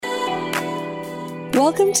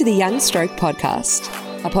Welcome to the Young Stroke Podcast,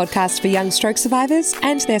 a podcast for young stroke survivors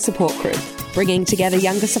and their support crew, bringing together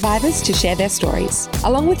younger survivors to share their stories,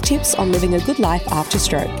 along with tips on living a good life after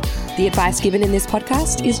stroke. The advice given in this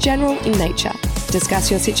podcast is general in nature. Discuss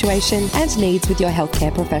your situation and needs with your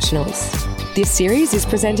healthcare professionals. This series is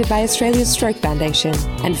presented by Australia's Stroke Foundation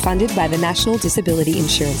and funded by the National Disability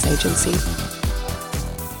Insurance Agency.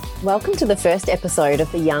 Welcome to the first episode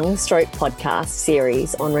of the Young Stroke Podcast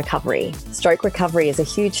series on recovery. Stroke recovery is a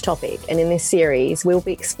huge topic, and in this series, we'll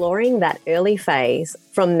be exploring that early phase.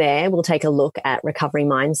 From there, we'll take a look at recovery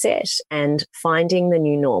mindset and finding the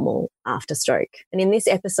new normal after stroke. And in this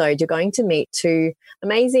episode, you're going to meet two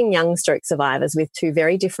amazing young stroke survivors with two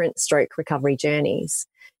very different stroke recovery journeys.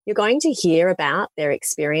 You're going to hear about their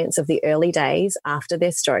experience of the early days after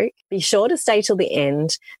their stroke. Be sure to stay till the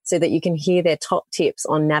end so that you can hear their top tips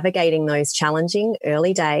on navigating those challenging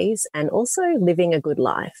early days and also living a good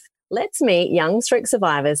life. Let's meet young stroke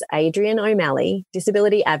survivors Adrian O'Malley,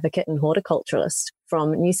 disability advocate and horticulturalist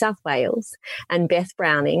from New South Wales, and Beth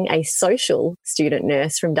Browning, a social student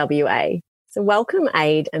nurse from WA. So welcome,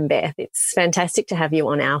 Aid and Beth. It's fantastic to have you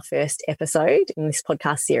on our first episode in this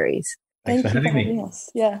podcast series. Thanks for having me.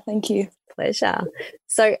 Us. Yeah, thank you. Pleasure.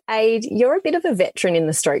 So, Aid, you're a bit of a veteran in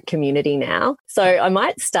the stroke community now. So I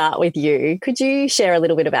might start with you. Could you share a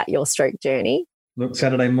little bit about your stroke journey? Look,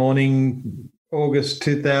 Saturday morning, August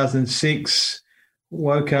 2006,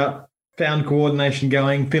 woke up, found coordination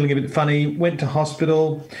going, feeling a bit funny, went to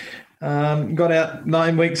hospital, got out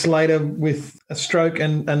 9 weeks later with a stroke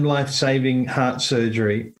and life-saving heart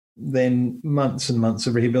surgery. Then months and months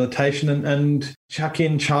of rehabilitation and chuck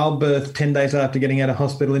in childbirth 10 days after getting out of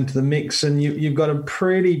hospital into the mix, and you've got a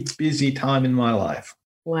pretty busy time in my life.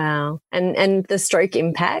 Wow. And the stroke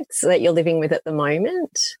impacts that you're living with at the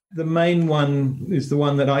moment? The main one is the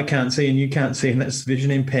one that I can't see and you can't see, and that's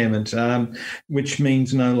vision impairment, which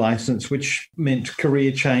means no license, which meant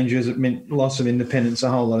career changes, it meant loss of independence,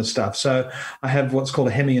 a whole lot of stuff. So I have what's called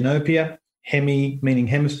a hemianopia. Hemi meaning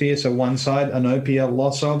hemisphere, so one side, anopia,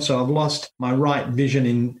 loss of. So I've lost my right vision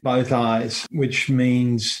in both eyes, which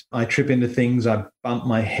means I trip into things, I bump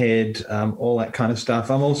my head, all that kind of stuff.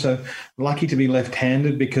 I'm also lucky to be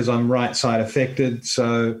left-handed because I'm right side affected.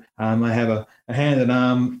 So I have a hand and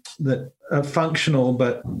arm that are functional,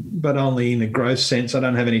 but only in a gross sense. I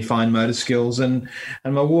don't have any fine motor skills, and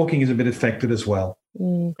my walking is a bit affected as well.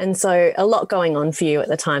 And so a lot going on for you at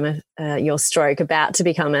the time of your stroke, about to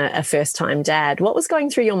become a first-time dad. What was going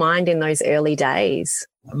through your mind in those early days?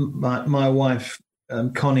 My wife,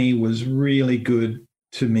 Connie, was really good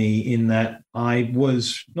to me in that I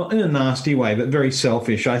was, not in a nasty way, but very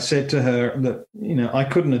selfish. I said to her that, I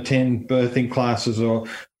couldn't attend birthing classes or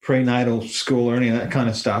prenatal school or any of that kind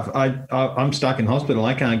of stuff. I'm stuck in hospital.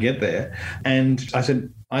 I can't get there. And I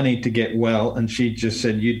said, I need to get well. And she just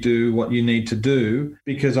said, you do what you need to do,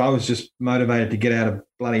 because I was just motivated to get out of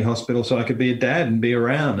bloody hospital so I could be a dad and be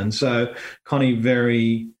around. And so Connie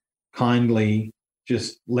very kindly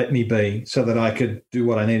just let me be so that I could do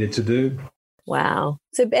what I needed to do. Wow.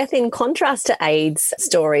 So Beth, in contrast to Aid's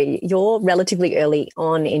story, you're relatively early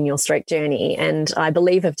on in your stroke journey, and I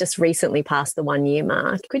believe have just recently passed the 1 year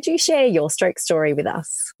mark. Could you share your stroke story with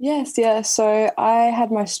us? Yes, yeah. So I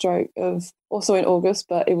had my stroke also in August,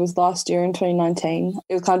 but it was last year in 2019.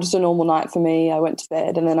 It was kind of just a normal night for me. I went to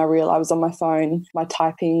bed and then I realized I was on my phone. My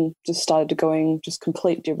typing just started going just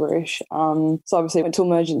complete gibberish. So obviously I went to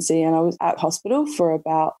emergency and I was at hospital for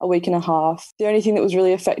about a week and a half. The only thing that was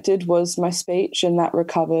really affected was my speech, and that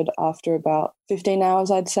recovered after about 15 hours,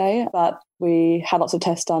 I'd say. But we had lots of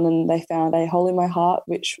tests done and they found a hole in my heart,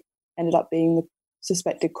 which ended up being the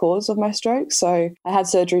suspected cause of my stroke. So I had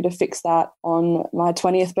surgery to fix that on my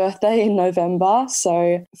 20th birthday in November.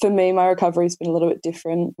 So for me, my recovery has been a little bit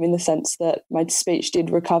different in the sense that my speech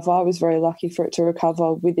did recover. I was very lucky for it to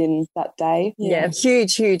recover within that day. Yeah,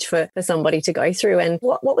 huge for somebody to go through. And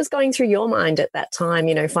what was going through your mind at that time,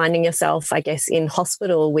 finding yourself, I guess, in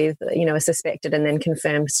hospital with, a suspected and then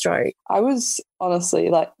confirmed stroke? I was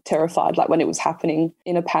honestly terrified, when it was happening,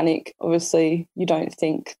 in a panic. Obviously, you don't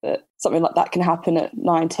think that something like that can happen at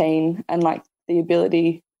 19, and the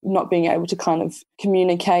ability not being able to kind of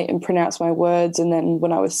communicate and pronounce my words. And then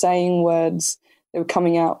when I was saying words, they were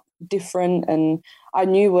coming out different, and I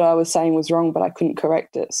knew what I was saying was wrong, but I couldn't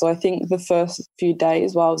correct it. So I think the first few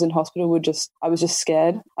days while I was in hospital I was just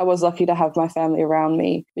scared. I was lucky to have my family around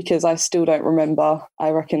me because I still don't remember,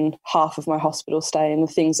 I reckon, half of my hospital stay and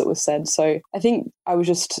the things that were said. So I think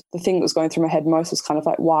the thing that was going through my head most was kind of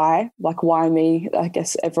like, why? Like, why me? I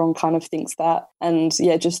guess everyone kind of thinks that. And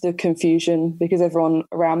yeah, just the confusion because everyone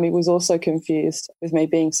around me was also confused with me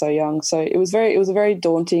being so young. So it was a very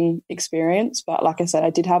daunting experience. But like I said, I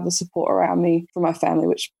did have the support around me from my family,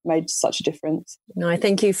 which made such a difference. No,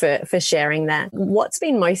 thank you for sharing that. What's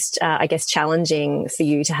been most, challenging for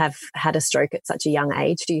you to have had a stroke at such a young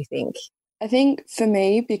age, do you think? I think for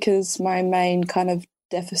me, because my main kind of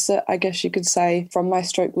deficit, I guess you could say, from my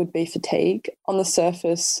stroke would be fatigue. On the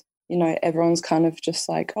surface, everyone's kind of just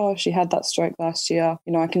like, oh, she had that stroke last year.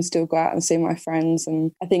 I can still go out and see my friends.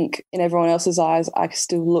 And I think in everyone else's eyes, I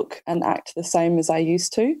still look and act the same as I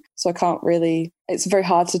used to. So it's very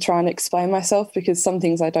hard to try and explain myself because some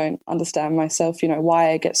things I don't understand myself,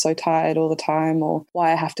 why I get so tired all the time or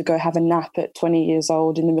why I have to go have a nap at 20 years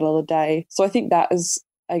old in the middle of the day. So I think that has,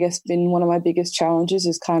 I guess, been one of my biggest challenges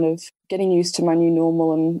is kind of getting used to my new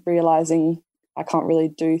normal and realising I can't really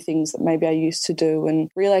do things that maybe I used to do and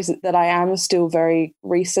realise that I am still very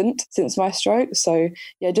recent since my stroke. So,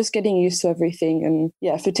 yeah, just getting used to everything. And,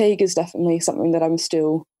 yeah, fatigue is definitely something that I'm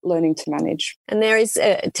still learning to manage. And there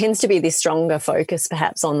tends to be this stronger focus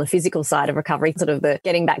perhaps on the physical side of recovery, sort of the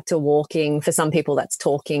getting back to walking. For some people, that's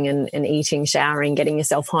talking and eating, showering, getting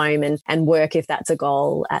yourself home and work if that's a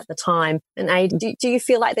goal at the time. And Aid, do you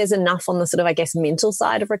feel like there's enough on the sort of, I guess, mental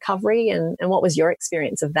side of recovery? And what was your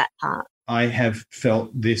experience of that part? I have felt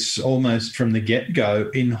this almost from the get-go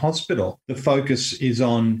in hospital. The focus is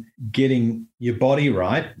on getting your body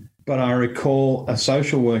right. But I recall a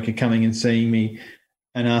social worker coming and seeing me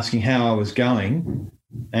and asking how I was going.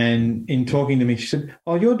 And in talking to me, she said,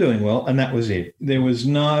 oh, you're doing well. And that was it. There was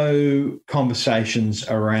no conversations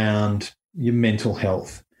around your mental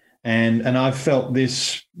health. And I've felt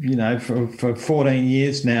this, for 14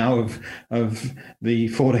 years now of the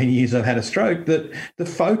 14 years I've had a stroke, that the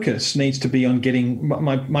focus needs to be on getting,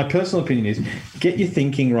 my personal opinion is, get your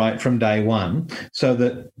thinking right from day one so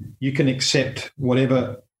that you can accept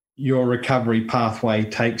whatever your recovery pathway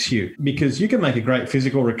takes you, because you can make a great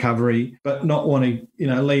physical recovery but not want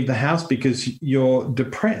to leave the house because you're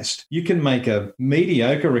depressed. You can make a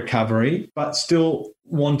mediocre recovery but still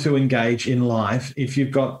want to engage in life if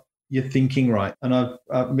you've got your thinking right. And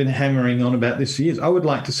I've been hammering on about this for years. I would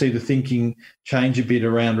like to see the thinking change a bit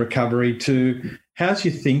around recovery to how's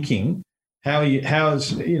your thinking,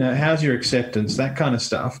 how's your acceptance, that kind of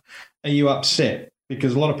stuff. Are you upset?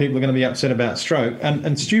 Because a lot of people are going to be upset about stroke.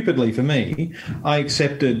 And stupidly for me, I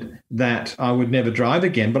accepted that I would never drive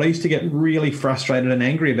again, but I used to get really frustrated and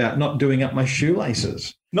angry about not doing up my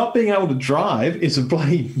shoelaces. Not being able to drive is a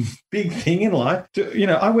bloody big thing in life.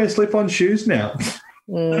 I wear slip-on shoes now.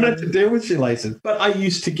 I don't have to deal with shoelaces. But I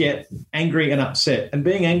used to get angry and upset. And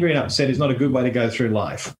being angry and upset is not a good way to go through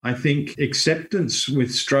life. I think acceptance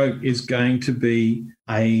with stroke is going to be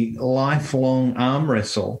a lifelong arm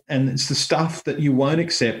wrestle. And it's the stuff that you won't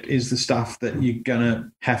accept is the stuff that you're going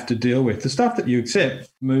to have to deal with. The stuff that you accept,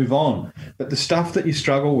 move on. But the stuff that you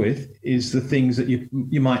struggle with is the things that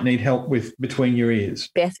you might need help with between your ears.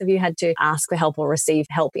 Beth, have you had to ask for help or receive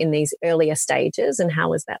help in these earlier stages? And how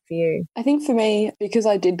was that for you? I think for me, because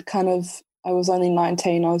I was only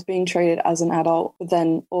 19, I was being treated as an adult, but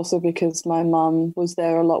then also because my mum was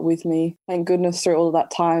there a lot with me. Thank goodness through all of that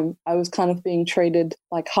time, I was kind of being treated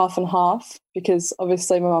like half and half because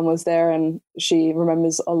obviously my mum was there and she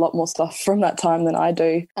remembers a lot more stuff from that time than I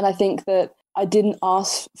do. And I think that I didn't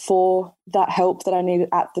ask for that help that I needed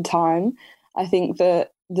at the time. I think that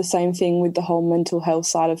the same thing with the whole mental health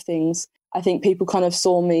side of things. I think people kind of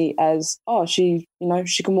saw me as, oh, she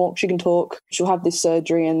can walk, she can talk, she'll have this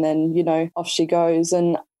surgery and then, off she goes.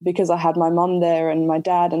 And because I had my mum there and my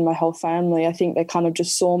dad and my whole family, I think they kind of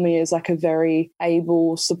just saw me as like a very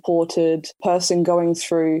able, supported person going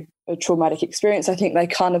through a traumatic experience. I think they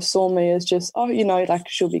kind of saw me as just, oh, like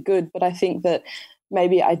she'll be good. But I think that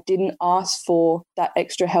maybe I didn't ask for that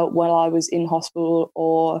extra help while I was in hospital,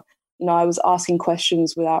 or I was asking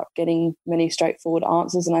questions without getting many straightforward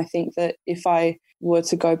answers. And I think that if I were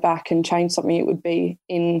to go back and change something, it would be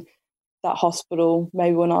in that hospital,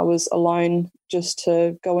 maybe when I was alone, just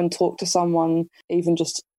to go and talk to someone, even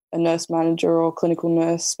just a nurse manager or clinical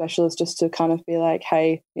nurse specialist, just to kind of be like,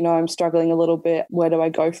 hey, I'm struggling a little bit. Where do I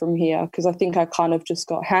go from here? Because I think I kind of just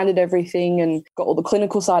got handed everything and got all the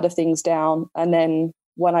clinical side of things down. And then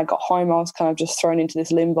when I got home, I was kind of just thrown into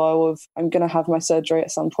this limbo of I'm going to have my surgery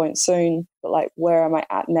at some point soon. but like, where am I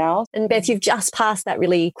at now? And Beth, you've just passed that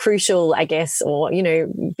really crucial, I guess, or,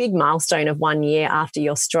 big milestone of 1 year after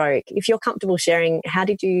your stroke. If you're comfortable sharing, how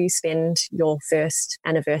did you spend your first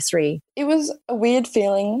anniversary? It was a weird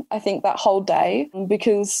feeling, I think, that whole day,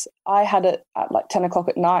 because I had it at like 10 o'clock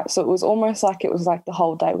at night. So it was almost like it was like the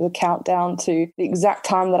whole day with a countdown to the exact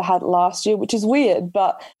time that I had last year, which is weird.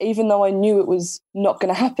 But even though I knew it was not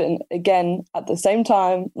going to happen again at the same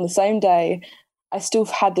time, on the same day, I still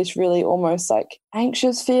had this really almost like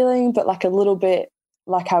anxious feeling, but like a little bit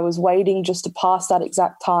like I was waiting just to pass that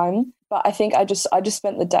exact time. But I think I just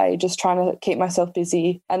spent the day just trying to keep myself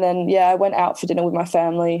busy. And then, I went out for dinner with my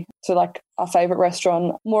family to like our favourite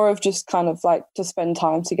restaurant, more of just kind of like to spend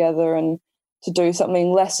time together and to do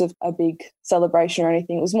something less of a big celebration or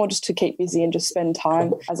anything. It was more just to keep busy and just spend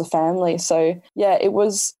time as a family. So, it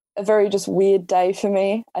was a very just weird day for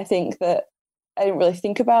me. I think that I didn't really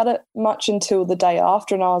think about it much until the day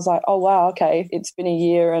after, and I was like, oh wow, okay, it's been a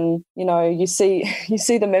year. And you see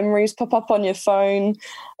the memories pop up on your phone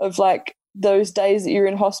of like those days that you're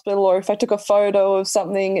in hospital, or if I took a photo of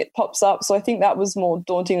something, it pops up. So I think that was more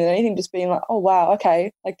daunting than anything, just being like, oh wow,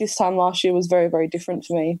 okay, like this time last year was very, very different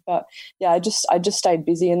for me. But I just stayed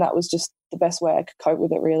busy, and that was just the best way I could cope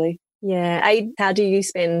with it, really. How do you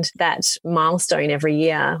spend that milestone every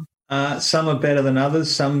year? Some are better than others.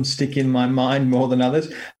 Some stick in my mind more than others.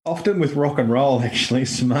 Often with rock and roll, actually,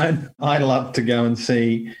 Simone. I love to go and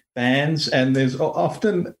see bands, and there's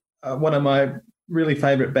often one of my really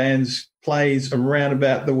favourite bands plays around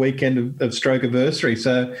about the weekend of stroke anniversary.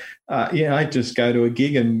 So, I just go to a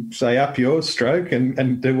gig and say, up your stroke,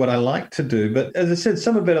 and do what I like to do. But as I said,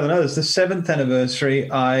 some are better than others. The 7th anniversary,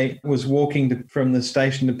 I was walking from the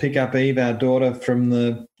station to pick up Eve, our daughter, from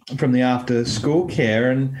the after school care,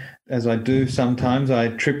 and as I do sometimes, I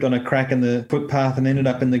tripped on a crack in the footpath and ended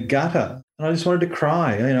up in the gutter. And I just wanted to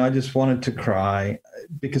cry. I just wanted to cry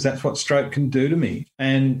because that's what stroke can do to me.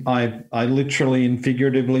 And I literally and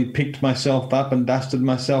figuratively picked myself up and dusted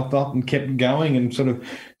myself up and kept going and sort of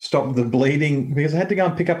stopped the bleeding, because I had to go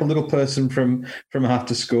and pick up a little person from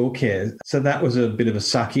after school care. So that was a bit of a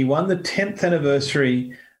sucky one. The 10th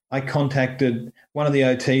anniversary, I contacted one of the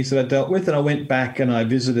OTs that I dealt with, and I went back and I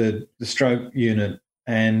visited the stroke unit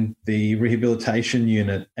and the rehabilitation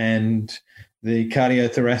unit and the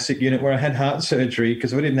cardiothoracic unit where I had heart surgery,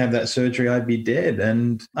 because if I didn't have that surgery, I'd be dead.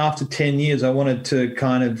 And after 10 years, I wanted to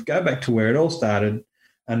kind of go back to where it all started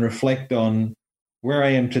and reflect on where I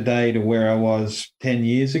am today to where I was 10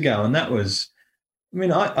 years ago. And that was,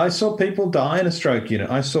 I saw people die in a stroke unit.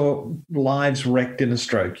 I saw lives wrecked in a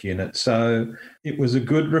stroke unit. So it was a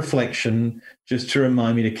good reflection just to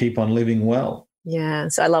remind me to keep on living well. Yeah,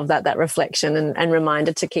 so I love that reflection and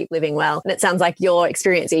reminder to keep living well. And it sounds like your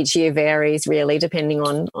experience each year varies really depending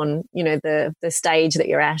on the stage that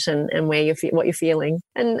you're at and where what you're feeling.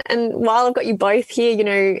 And while I've got you both here,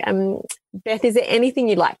 Beth, is there anything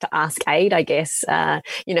you'd like to ask Ade, I guess,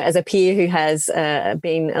 as a peer who has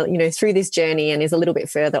been, through this journey and is a little bit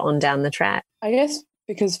further on down the track? I guess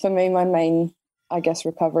because for me, my main,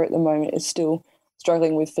 recovery at the moment is still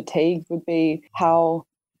struggling with fatigue, would be how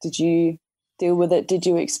did you deal with it? Did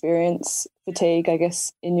you experience fatigue, I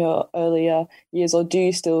guess, in your earlier years, or do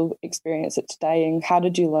you still experience it today? And how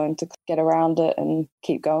did you learn to get around it and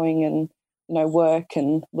keep going and, work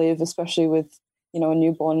and live, especially with, a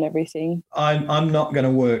newborn and everything? I'm not going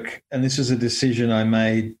to work, and this is a decision I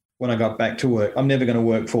made when I got back to work. I'm never going to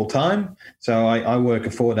work full time. So I work a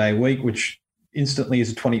 4-day week, which instantly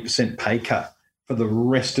is a 20% pay cut for the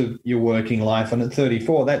rest of your working life. And at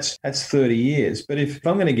 34, that's 30 years. But if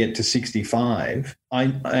I'm going to get to 65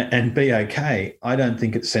 and be okay, I don't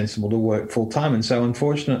think it's sensible to work full time. And so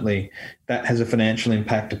unfortunately, that has a financial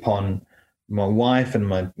impact upon my wife and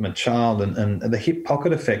my child, and the hip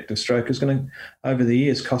pocket effect of stroke is going to, over the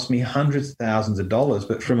years, cost me hundreds of thousands of dollars.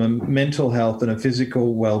 But from a mental health and a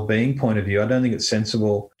physical well-being point of view, I don't think it's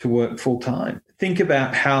sensible to work full time. Think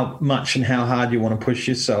about how much and how hard you want to push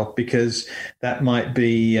yourself, because that might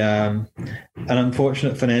be an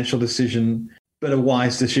unfortunate financial decision, but a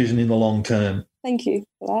wise decision in the long term. Thank you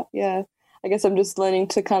for that. Yeah. I guess I'm just learning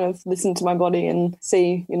to kind of listen to my body and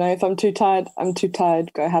see, if I'm too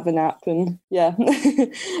tired, go have a nap. And yeah,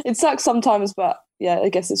 it sucks sometimes, but yeah, I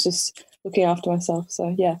guess it's just looking after myself.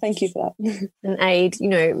 So yeah, thank you for that. And Ade,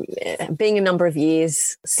 being a number of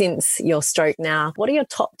years since your stroke now, what are your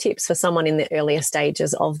top tips for someone in the earlier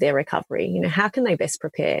stages of their recovery? How can they best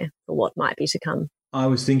prepare for what might be to come? I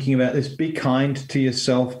was thinking about this. Be kind to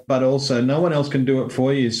yourself, but also no one else can do it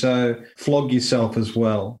for you. So flog yourself as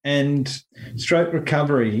well. And stroke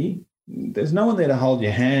recovery, there's no one there to hold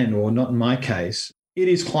your hand, or not in my case. it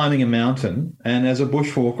is climbing a mountain. And as a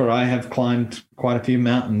bushwalker, I have climbed quite a few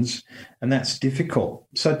mountains, and that's difficult.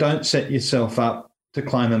 So don't set yourself up to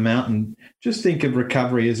climb a mountain. Just think of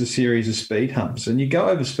recovery as a series of speed humps. And you go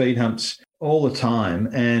over speed humps all the time,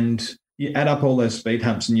 and you add up all those speed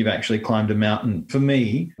humps and you've actually climbed a mountain. For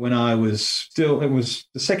me, when I was it was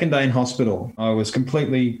the second day in hospital. I was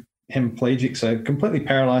completely hemiplegic, so completely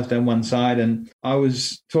paralyzed down one side. And I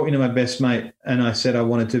was talking to my best mate, and I said I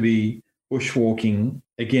wanted to be bushwalking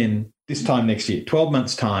again this time next year. 12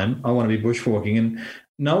 months' time, I want to be bushwalking. And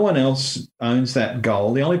no one else owns that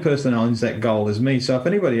goal. The only person that owns that goal is me. So if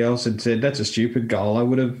anybody else had said, that's a stupid goal, I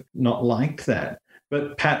would have not liked that.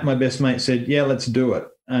 But Pat, my best mate, said, yeah, let's do it.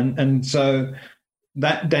 And so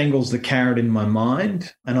that dangles the carrot in my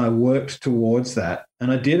mind, and I worked towards that, and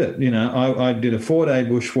I did it. I did a 4-day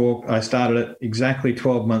bushwalk. I started it exactly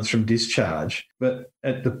 12 months from discharge. But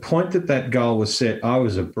at the point that goal was set, I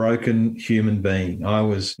was a broken human being. I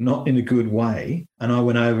was not in a good way, and I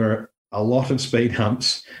went over a lot of speed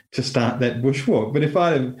humps to start that bushwalk. But if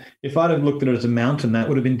I'd have looked at it as a mountain, that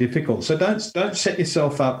would have been difficult. So don't set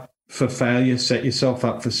yourself up for failure, set yourself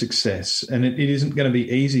up for success. And it isn't going to be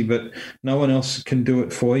easy, but no one else can do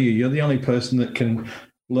it for you. You're the only person that can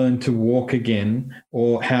learn to walk again,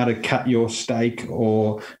 or how to cut your steak,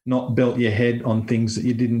 or not belt your head on things that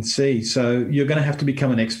you didn't see. So you're going to have to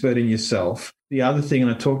become an expert in yourself. The other thing, and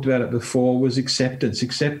I talked about it before, was acceptance.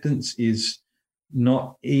 Acceptance is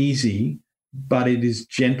not easy, but it is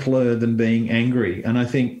gentler than being angry. And I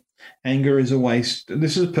think anger is a waste.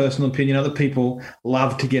 This is a personal opinion. Other people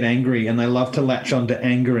love to get angry, and they love to latch onto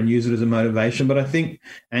anger and use it as a motivation. But I think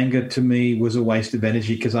anger to me was a waste of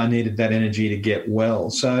energy, because I needed that energy to get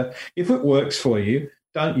well. So if it works for you,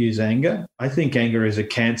 don't use anger. I think anger is a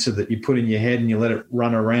cancer that you put in your head and you let it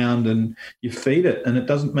run around and you feed it, and it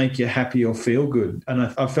doesn't make you happy or feel good. And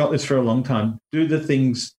I felt this for a long time. Do the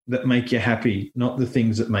things that make you happy, not the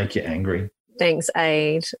things that make you angry. Thanks,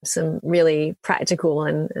 Aid. Some really practical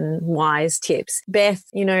and wise tips. Beth,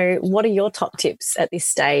 what are your top tips at this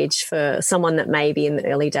stage for someone that may be in the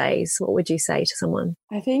early days? What would you say to someone?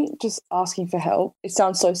 I think just asking for help. It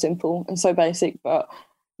sounds so simple and so basic, but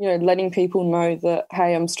letting people know that,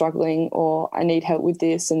 hey, I'm struggling, or I need help with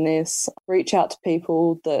this and this. Reach out to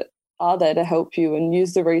people that are there to help you, and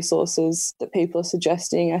use the resources that people are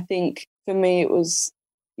suggesting. I think for me it was,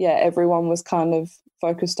 everyone was kind of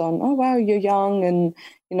focused on, oh, wow, you're young. And,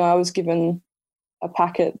 I was given a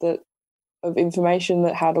packet of information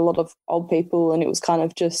that had a lot of old people, and it was kind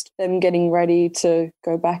of just them getting ready to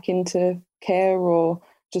go back into care or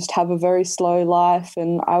just have a very slow life.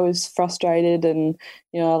 And I was frustrated and,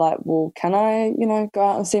 well, can I, go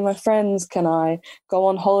out and see my friends? Can I go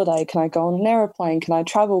on holiday? Can I go on an aeroplane? Can I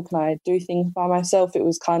travel? Can I do things by myself? It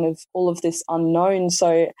was kind of all of this unknown.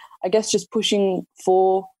 So I guess just pushing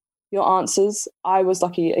for your answers. I was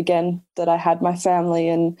lucky, again, that I had my family,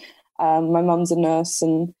 and my mum's a nurse,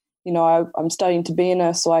 and, I'm studying to be a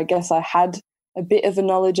nurse. So I guess I had a bit of a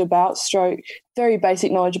knowledge about stroke, very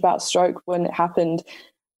basic knowledge about stroke when it happened.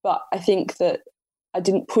 But I think that I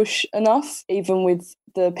didn't push enough, even with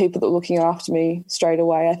the people that were looking after me straight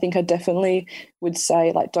away. I think I definitely would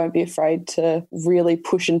say, don't be afraid to really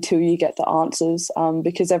push until you get the answers,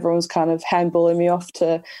 because everyone's kind of handballing me off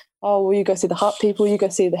to, oh, well, you go see the heart people, you go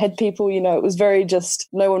see the head people. It was very just,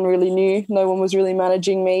 no one really knew, no one was really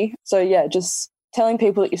managing me. So just telling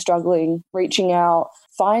people that you're struggling, reaching out,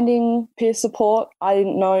 finding peer support. I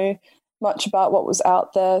didn't know much about what was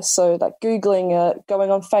out there. So Googling it,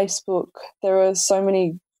 going on Facebook, there are so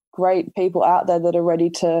many great people out there that are ready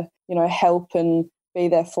to, help and be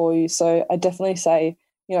there for you. So I definitely say,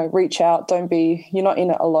 reach out. You're not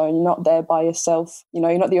in it alone. You're not there by yourself.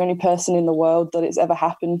 You're not the only person in the world that it's ever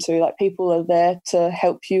happened to. People are there to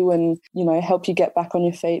help you and, help you get back on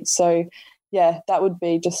your feet. So that would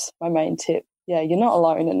be just my main tip. You're not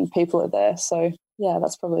alone and people are there. So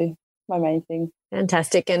that's probably my main thing.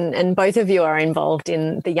 Fantastic. And both of you are involved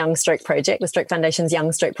in the Young Stroke Project, the Stroke Foundation's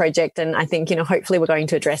Young Stroke Project. And I think, hopefully we're going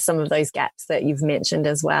to address some of those gaps that you've mentioned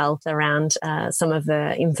as well around some of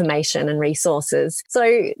the information and resources.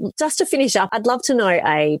 So just to finish up, I'd love to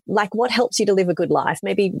know, what helps you to live a good life?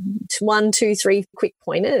 Maybe 1, 2, 3 quick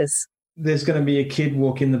pointers. There's going to be a kid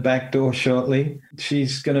walk in the back door shortly.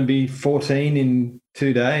 She's going to be 14 in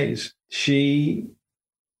 2 days.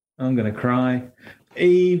 I'm going to cry.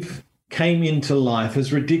 Eve came into life,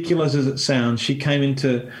 as ridiculous as it sounds. She came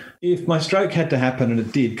into, if my stroke had to happen, and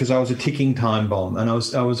it did, because I was a ticking time bomb and I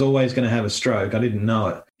was always going to have a stroke. I didn't know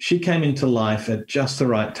it. she came into life at just the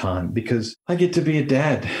right time because I get to be a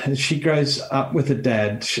dad. She grows up with a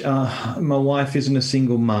dad. My wife isn't a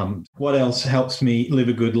single mum. What else helps me live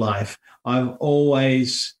a good life? I've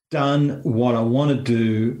always done what I want to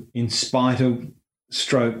do in spite of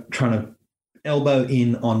stroke, trying to elbow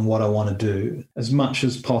in on what I want to do as much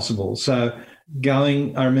as possible. So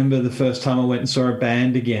I remember the first time I went and saw a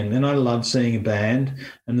band again, and I love seeing a band.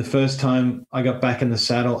 And the first time I got back in the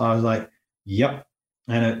saddle, I was like, yep.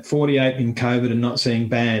 And at 48 in COVID and not seeing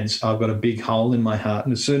bands, I've got a big hole in my heart.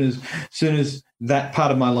 And as soon as that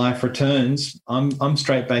part of my life returns, I'm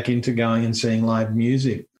straight back into going and seeing live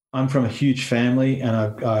music. I'm from a huge family,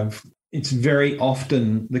 and it's very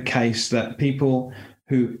often the case that people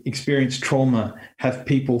who experience trauma have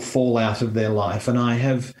people fall out of their life. And I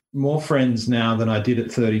have more friends now than I did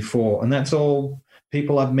at 34. And that's all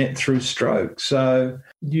people I've met through stroke. So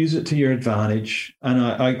use it to your advantage. And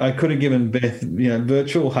I could have given Beth,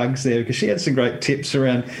 virtual hugs there because she had some great tips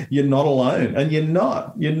around you're not alone. And you're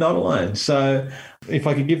not alone. So if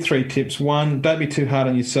I could give 3 tips: 1, don't be too hard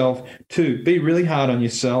on yourself. 2, be really hard on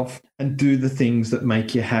yourself and do the things that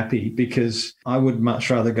make you happy, because I would much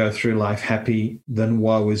rather go through life happy than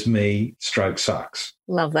woe is me, stroke sucks.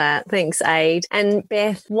 Love that. Thanks, Aid. And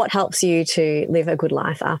Beth, what helps you to live a good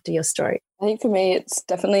life after your stroke? I think for me, it's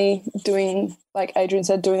definitely doing, like Adrian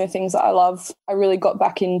said, doing the things that I love. I really got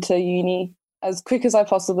back into uni as quick as I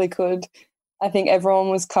possibly could. I think everyone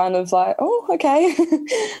was kind of like, oh, okay,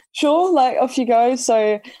 sure, like off you go.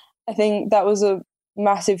 So I think that was a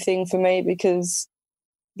massive thing for me, because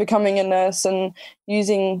becoming a nurse and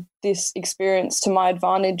using this experience to my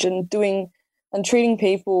advantage and doing and treating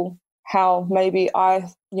people how maybe I,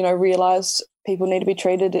 realised people need to be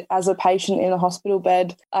treated as a patient in a hospital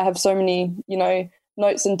bed. I have so many,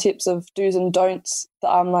 notes and tips of do's and don'ts that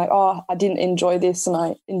I'm like, oh, I didn't enjoy this, and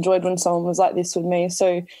I enjoyed when someone was like this with me.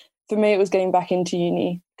 So for me, it was getting back into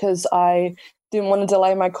uni because I didn't want to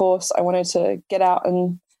delay my course. I wanted to get out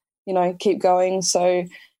and, keep going. So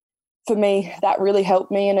for me, that really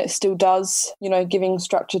helped me, and it still does, giving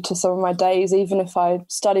structure to some of my days. Even if I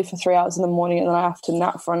study for 3 hours in the morning and then I have to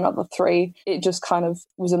nap for another 3, it just kind of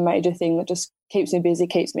was a major thing that just keeps me busy,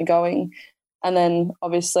 keeps me going. And then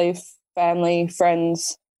obviously family,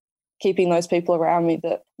 friends, keeping those people around me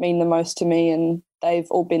that mean the most to me, and they've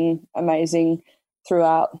all been amazing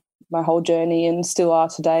throughout my whole journey and still are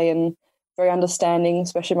today, and very understanding,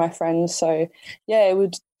 especially my friends. So yeah, it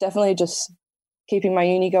would definitely just keeping my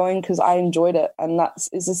uni going because I enjoyed it, and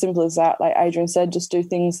it's as simple as that. Like Adrian said, just do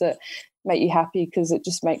things that make you happy because it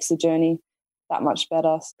just makes the journey that much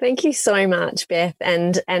better. Thank you so much, Beth,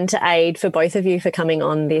 and to Aid, for both of you for coming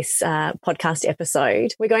on this podcast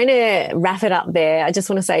episode. We're going to wrap it up there. I just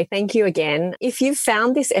want to say thank you again. If you've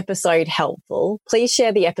found this episode helpful, please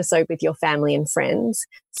share the episode with your family and friends.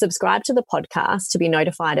 Subscribe to the podcast to be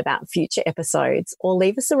notified about future episodes, or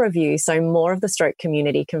leave us a review so more of the stroke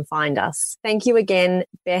community can find us. Thank you again,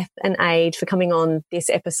 Beth and Aid, for coming on this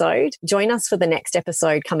episode. Join us for the next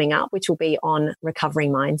episode coming up, which will be on recovery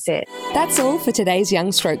mindset. That's all for today's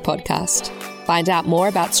Young Stroke podcast. Find out more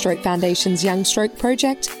about Stroke Foundation's Young Stroke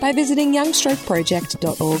Project by visiting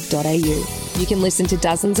youngstrokeproject.org.au. You can listen to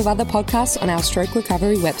dozens of other podcasts on our stroke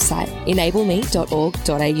recovery website,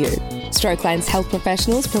 enableme.org.au. Strokeline's health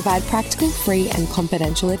professionals provide practical, free and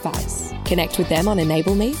confidential advice. Connect with them on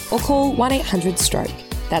Enable Me or call 1-800-STROKE.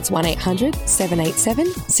 That's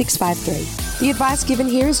 1-800-787-653. The advice given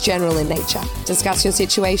here is general in nature. Discuss your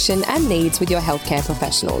situation and needs with your healthcare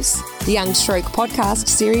professionals. The Young Stroke podcast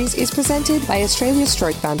series is presented by Australia's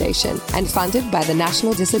Stroke Foundation and funded by the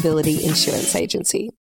National Disability Insurance Agency.